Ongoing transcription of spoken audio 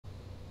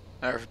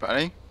Hello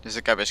everybody, this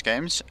is Cabbage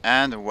Games,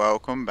 and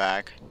welcome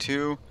back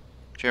to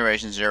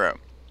Generation Zero.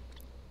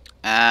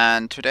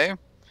 And today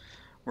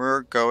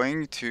we're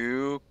going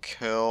to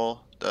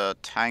kill the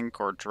tank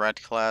or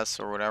dread class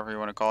or whatever you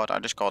want to call it. I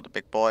just call it the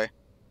big boy.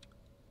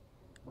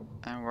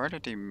 And where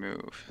did he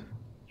move?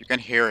 You can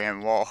hear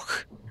him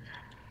walk.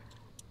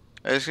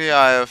 Basically,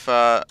 I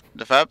have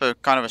developed a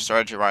kind of a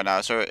strategy right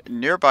now. So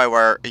nearby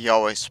where he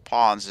always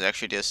spawns is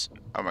actually this.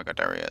 Oh my god,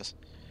 there he is.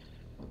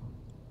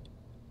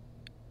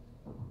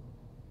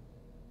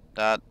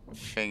 That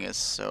thing is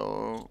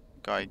so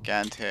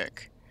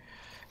gigantic.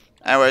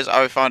 Anyways,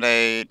 I found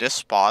this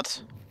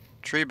spot.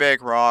 3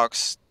 big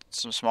rocks,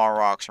 some small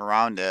rocks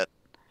around it.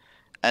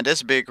 And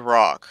this big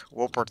rock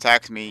will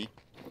protect me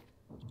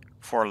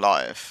for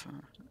life.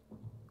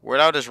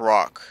 Without this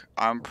rock,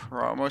 I'm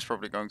most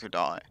probably going to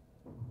die.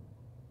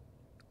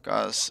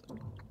 Because,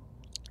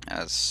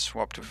 let's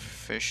swap to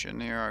fish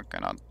in here. I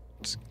cannot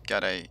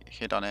get a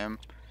hit on him.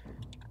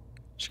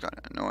 It's kind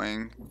of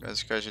annoying.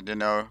 As you didn't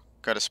know,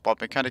 got a spot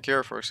mechanic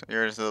here.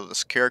 Here's the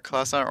scare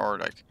cluster, or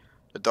like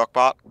the dog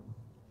bot.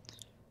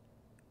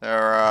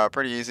 They're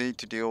pretty easy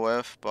to deal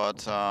with, but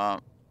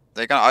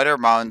they can either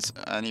mount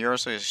an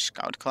hero's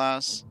scout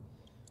class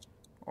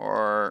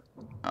or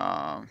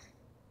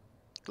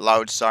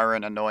loud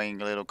siren annoying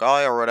little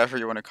guy or whatever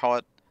you want to call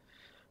it.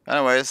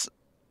 Anyways,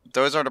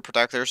 those are the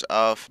protectors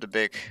of the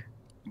big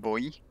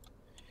boy.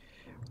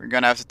 We're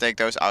gonna have to take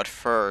those out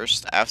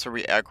first. After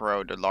we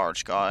aggro the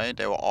large guy,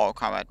 they will all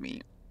come at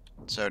me.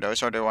 So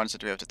those are the ones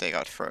that we have to take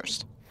out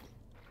first.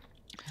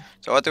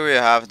 So what do we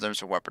have in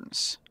terms of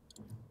weapons?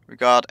 We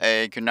got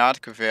a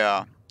Grenade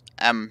Gewehr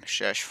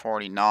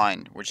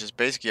M-49, which is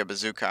basically a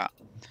bazooka.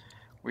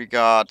 We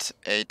got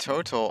a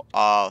total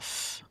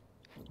of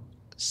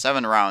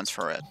 7 rounds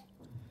for it.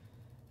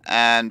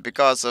 And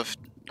because of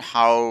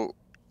how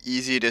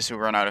easy it is to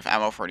run out of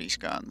ammo for these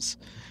guns,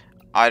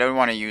 I don't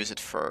want to use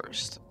it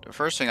first. The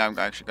first thing I'm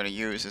actually going to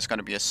use is going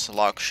to be a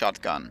slug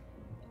shotgun.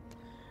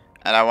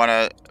 And I want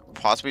to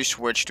possibly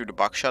switch to the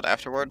buckshot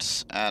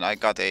afterwards. And I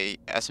got a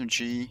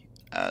SMG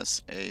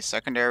as a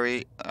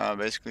secondary,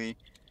 basically,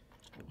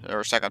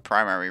 or second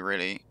primary,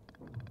 really,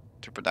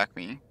 to protect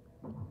me.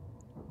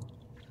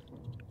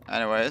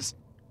 Anyways,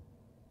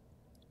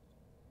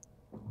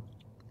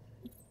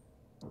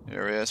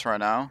 here he is right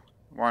now,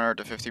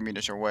 150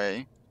 meters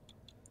away.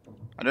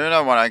 I do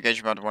not want to engage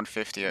him at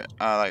 150,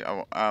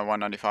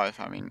 195.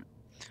 I mean,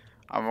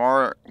 I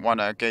more want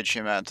to engage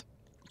him at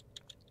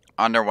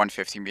under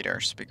 150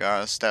 meters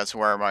because that's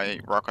where my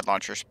rocket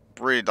launchers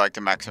really like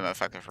the maximum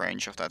effective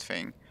range of that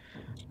thing.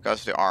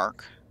 Because of the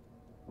arc.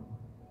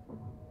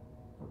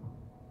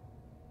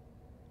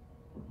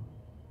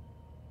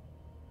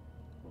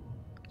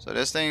 So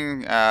this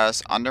thing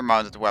has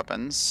undermounted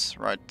weapons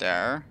right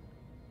there.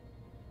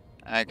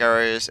 And it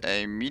carries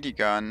a melee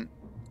gun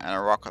and a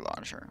rocket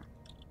launcher.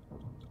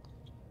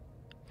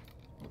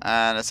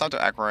 And it's time to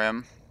aggro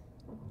him.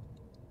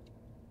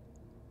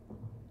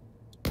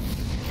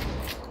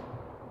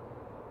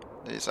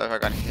 Let's see if I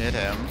can hit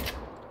him.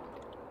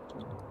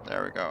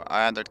 There we go.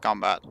 I entered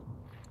combat.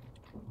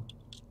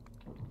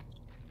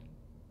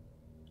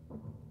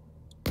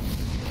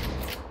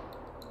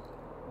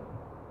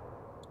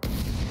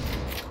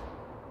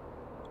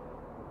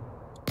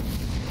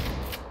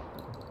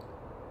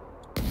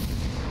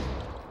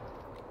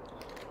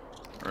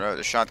 Reload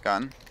the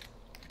shotgun.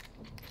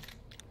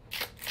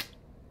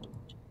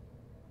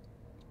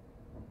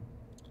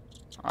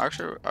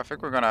 Actually, I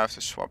think we're gonna have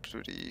to swap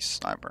to the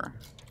sniper.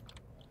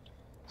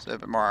 It's a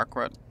bit more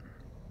accurate.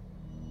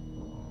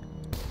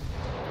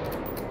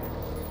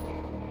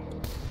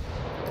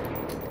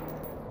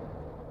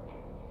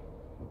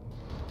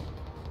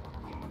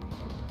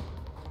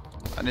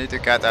 I need to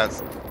get that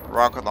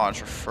rocket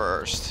launcher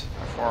first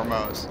and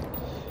foremost.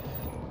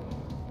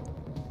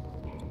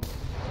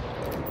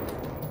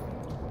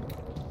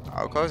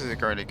 How close is it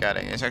currently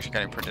getting? It's actually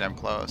getting pretty damn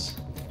close.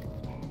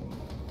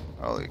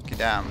 Holy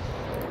damn.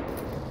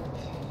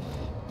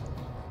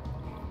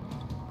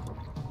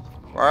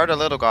 Where are the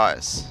little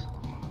guys?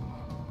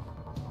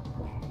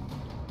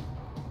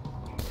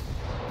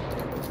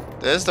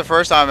 This is the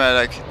first time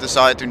I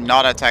decide to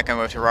not attack him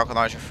with the rocket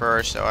launcher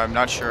first, so I'm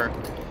not sure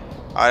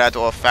how that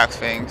will affect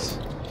things.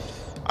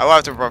 I will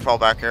have to fall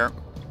back here,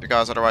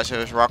 because otherwise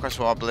his rockets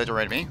will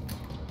obliterate me.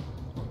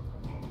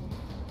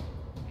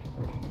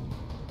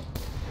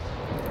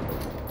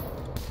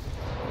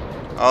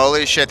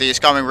 Holy shit, he's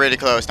coming really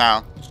close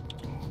now.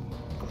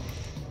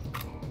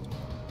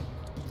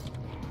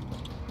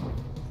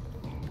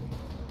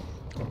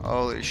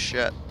 Holy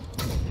shit.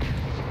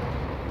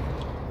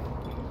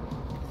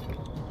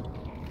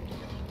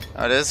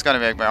 Oh, this is gonna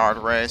make my heart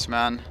race,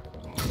 man.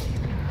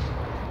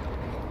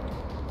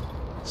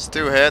 It's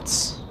 2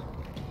 hits.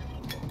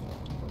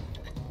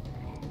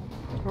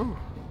 Whew.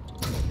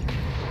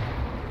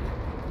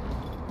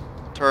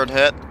 Third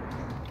hit.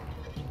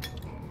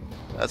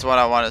 That's what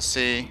I want to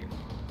see.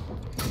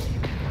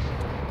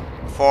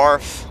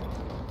 4th.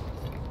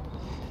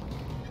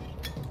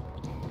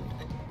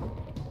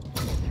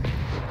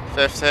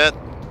 5th hit.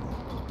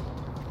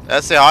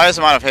 That's the highest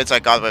amount of hits I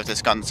got with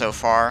this gun so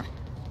far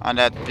on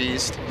that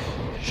beast.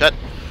 Shit.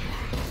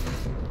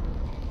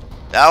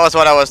 That was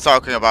what I was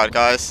talking about,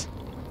 guys.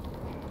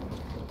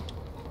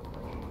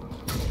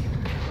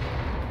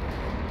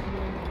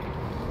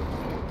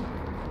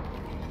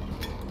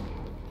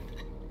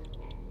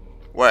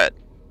 What?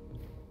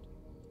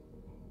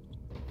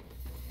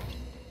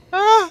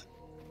 Ah!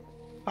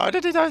 How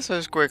did he die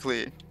so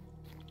quickly?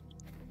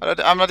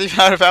 I'm not even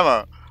out of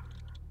ammo.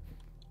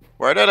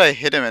 Where did I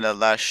hit him in the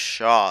last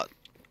shot?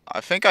 I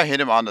think I hit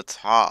him on the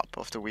top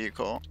of the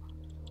vehicle.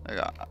 Like,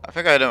 I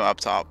think I hit him up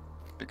top.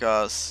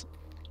 Because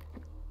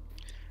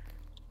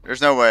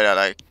there's no way that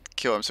I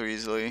kill him so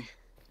easily.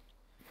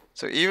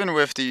 So even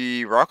with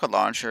the rocket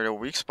launcher, the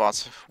weak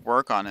spots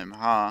work on him,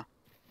 huh?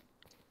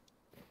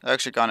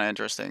 Actually kinda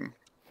interesting.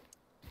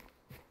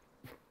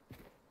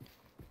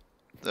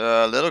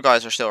 The little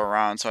guys are still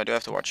around, so I do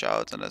have to watch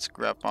out. And let's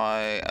grab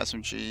my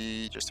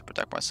SMG just to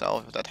protect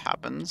myself if that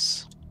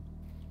happens.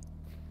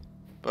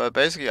 But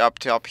basically up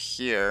top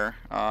here,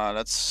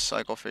 that's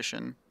cycle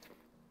fishing.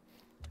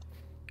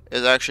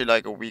 It's actually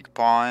like a weak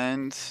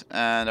point,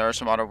 and there are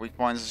some other weak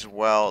points as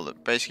well,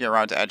 basically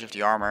around the edge of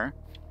the armor.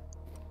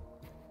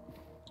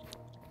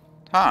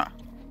 Huh.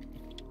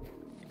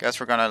 Guess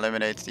we're gonna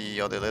eliminate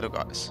the other little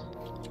guys.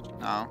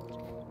 No.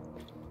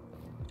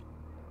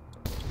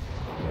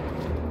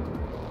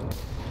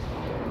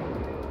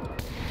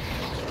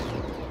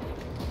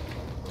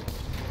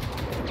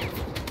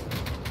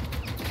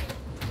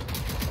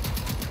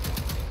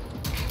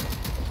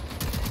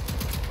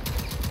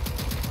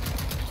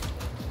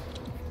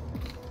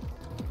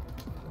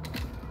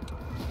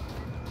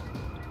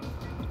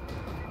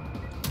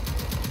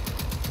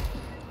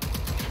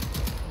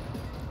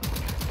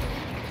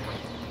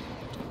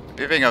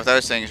 Beeping of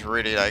those things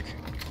really like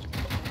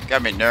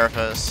get me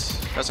nervous,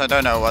 because I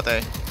don't know what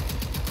they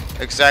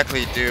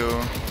exactly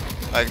do.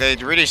 Like they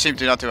really seem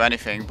to not do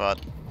anything, but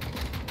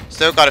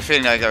still got a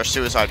feeling like they're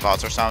suicide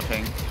bots or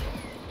something.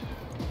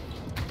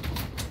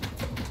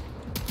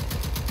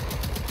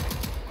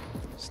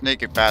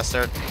 Sneaky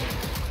bastard.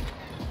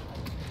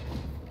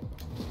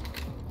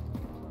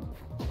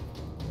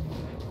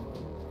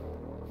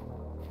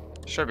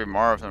 Should be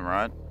more of them,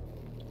 right?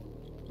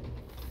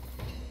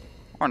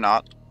 Or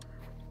not.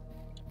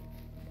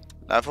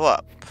 Level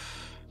up.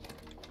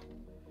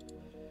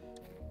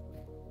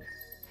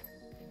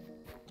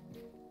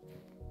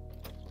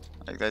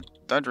 Like they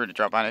don't really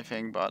drop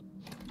anything, but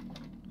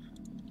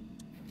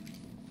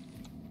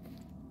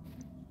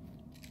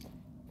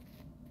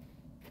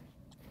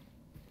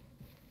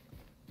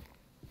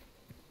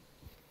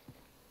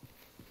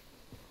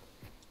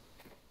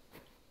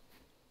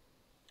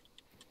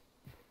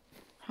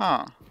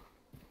huh.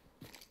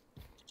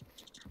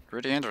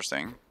 Pretty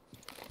interesting.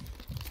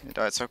 He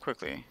died so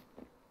quickly.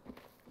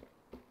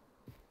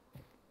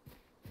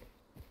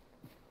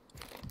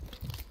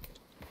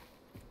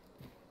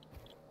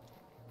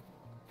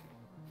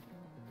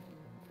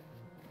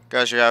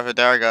 Guys, you have it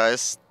there,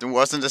 guys. It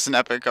wasn't as an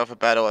epic of a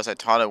battle as I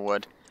thought it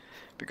would.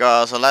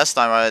 Because the last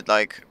time I had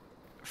like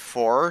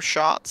 4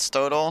 shots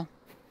total.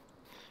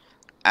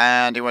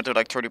 And he went to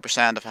like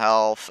 30% of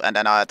health. And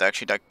then I had to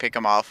actually like pick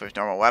him off with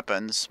normal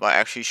weapons by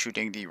actually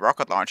shooting the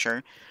rocket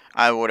launcher.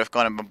 I would have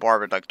gotten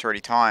bombarded like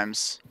 30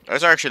 times.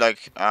 Those are actually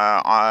like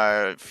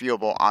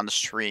viewable on the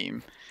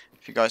stream.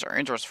 If you guys are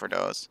interested for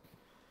those.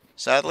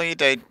 Sadly,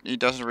 he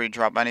doesn't really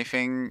drop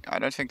anything. I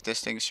don't think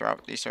this thing's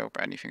drop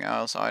anything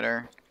else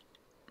either.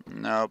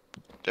 Nope.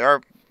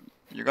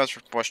 You guys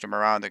push them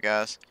around, I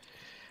guess.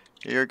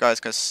 You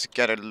guys can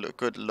get a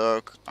good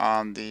look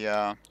on the.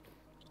 Yeah,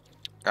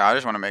 I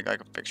just want to make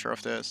like a picture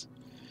of this.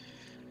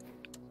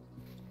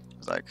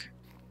 It's like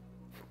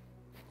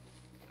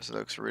this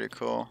looks really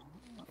cool.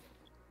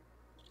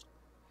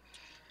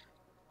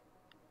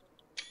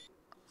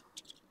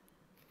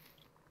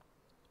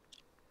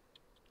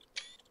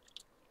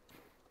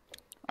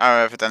 I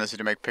don't have a tendency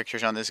to make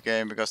pictures on this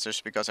game because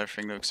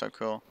everything looks so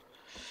cool.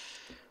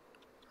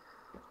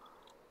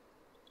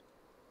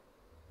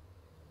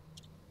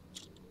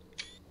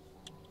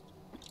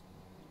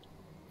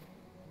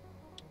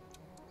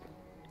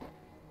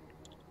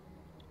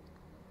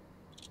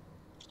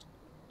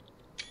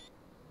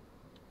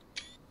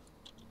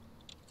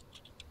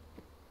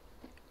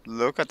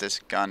 Look at this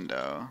gun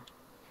though.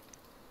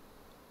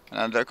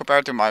 And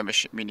compared to my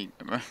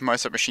my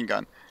submachine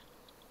gun,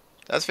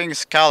 that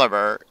thing's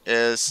caliber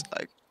is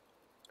like.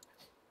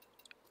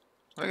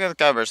 Look at the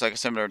caliber is like a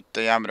similar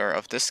diameter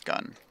of this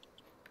gun.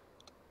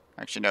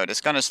 Actually, no,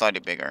 this gun is slightly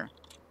bigger.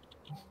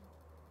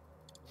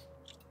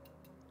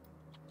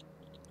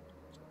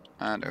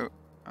 And oh,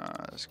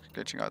 it's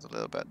glitching out a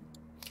little bit.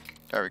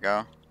 There we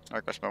go.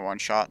 There goes my one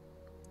shot.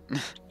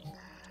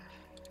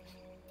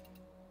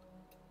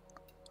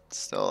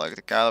 Still, like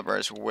the caliber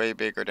is way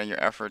bigger than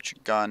your average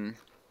gun.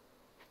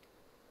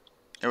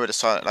 It would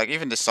have like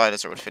even the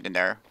silencer would fit in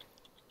there.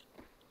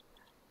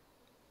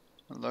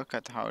 Look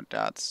at how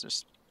that's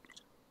just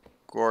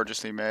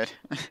gorgeously made.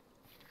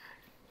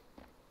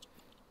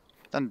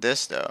 Then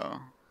this though.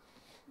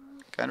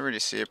 Can't really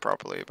see it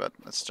properly, but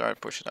let's try to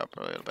push it up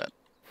a little bit.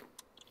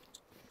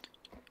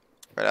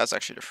 Right, that's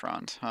actually the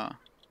front, huh?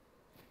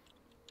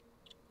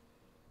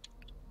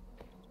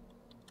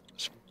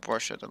 Just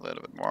push it a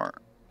little bit more.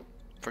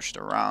 Push it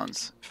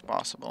around if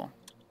possible.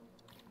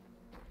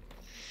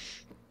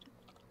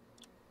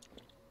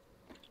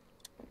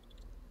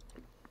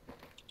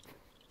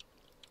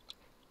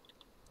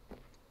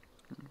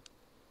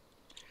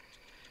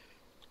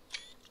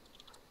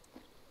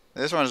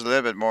 This one's a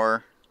little bit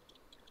more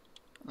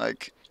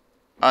like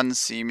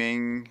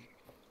unseeming.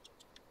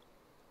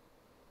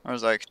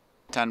 There's like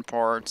 10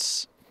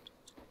 ports.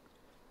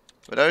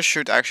 But those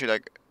shoot actually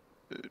like,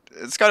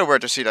 it's kind of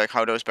weird to see like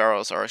how those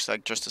barrels are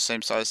like just the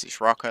same size as these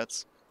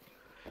rockets.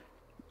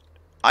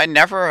 I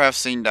never have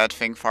seen that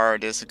thing fire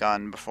this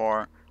gun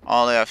before.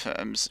 All I have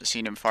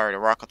seen him fire the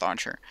rocket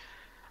launcher.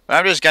 But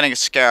I'm just getting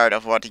scared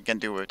of what he can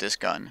do with this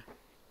gun.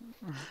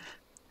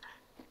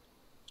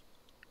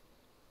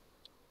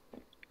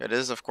 It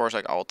is of course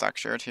like all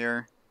textured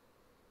here.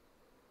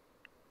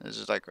 This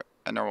is like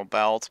a normal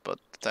belt, but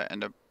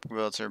and the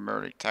wheels are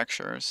merely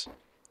textures.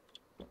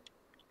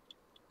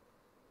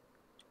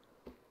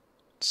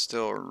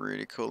 Still a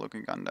really cool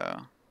looking gun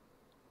though.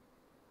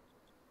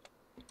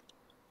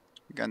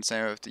 Again,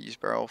 same with these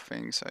barrel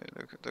things.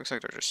 It looks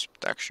like they're just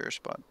textures,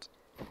 but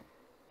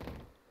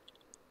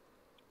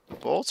the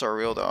bolts are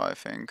real though, I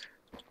think.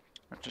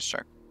 Let's just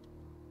check.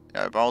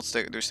 Yeah, the bolts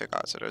do stick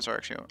out, so those are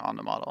actually on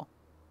the model.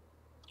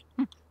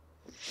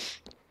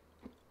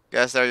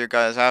 Guess there you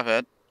guys have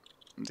it.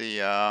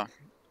 The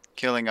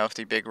killing of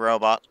the big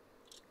robot.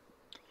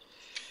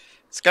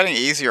 It's getting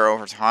easier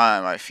over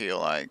time, I feel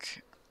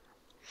like.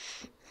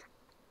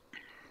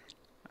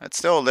 It's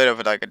still a little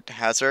bit like a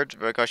hazard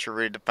because you're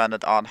really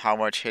dependent on how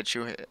much hit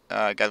you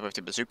get with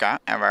the bazooka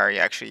and where he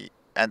actually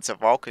ends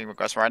up walking,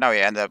 because right now he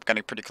ended up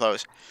getting pretty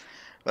close.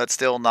 But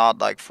still not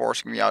like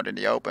forcing me out in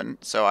the open,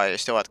 so I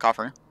still had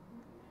cover.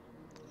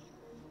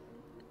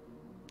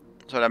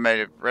 So that made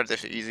it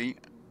relatively easy.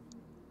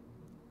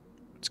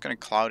 It's getting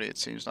cloudy, it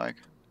seems like.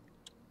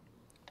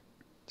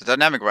 The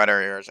dynamic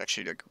weather here is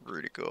actually like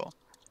really cool.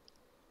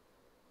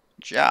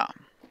 But yeah.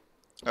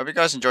 Hope you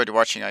guys enjoyed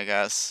watching, I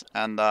guess.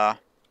 And I'll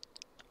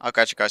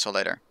catch you guys all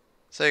later.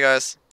 See you guys.